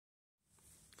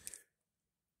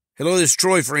Hello, this is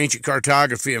Troy for Ancient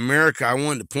Cartography America. I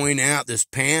wanted to point out this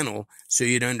panel so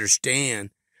you'd understand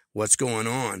what's going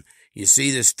on. You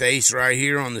see this face right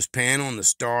here on this panel and the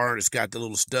star, it's got the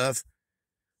little stuff.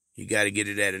 You got to get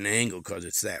it at an angle because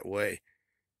it's that way.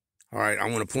 All right, I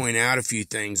want to point out a few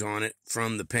things on it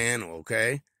from the panel,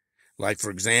 okay? Like,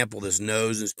 for example, this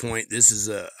nose, this point, this is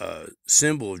a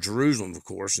symbol of Jerusalem, of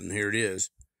course, and here it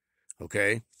is,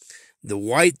 okay? The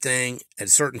white thing, at a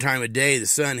certain time of day, the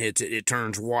sun hits it, it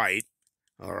turns white,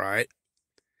 all right?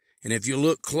 And if you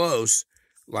look close,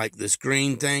 like this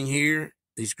green thing here,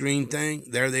 this green thing,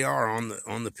 there they are on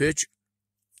the picture,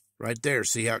 right there.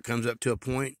 See how it comes up to a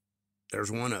point?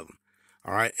 There's one of them,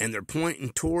 all right? And they're pointing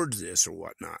towards this or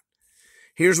whatnot.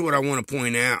 Here's what I want to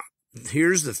point out.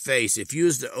 Here's the face. If you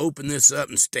was to open this up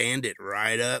and stand it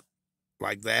right up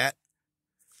like that,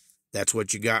 that's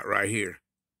what you got right here.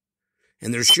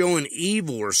 And they're showing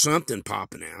evil or something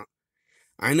popping out.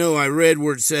 I know I read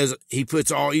where it says he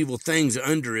puts all evil things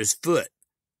under his foot,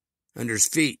 under his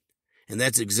feet. And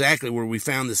that's exactly where we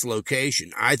found this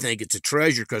location. I think it's a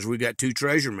treasure because we got two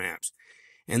treasure maps.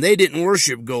 And they didn't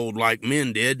worship gold like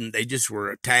men did, and they just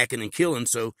were attacking and killing,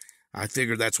 so I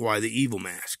figured that's why the evil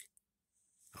mask.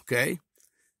 Okay?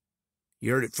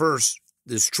 You heard it first.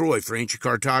 This is Troy for Ancient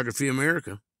Cartography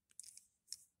America.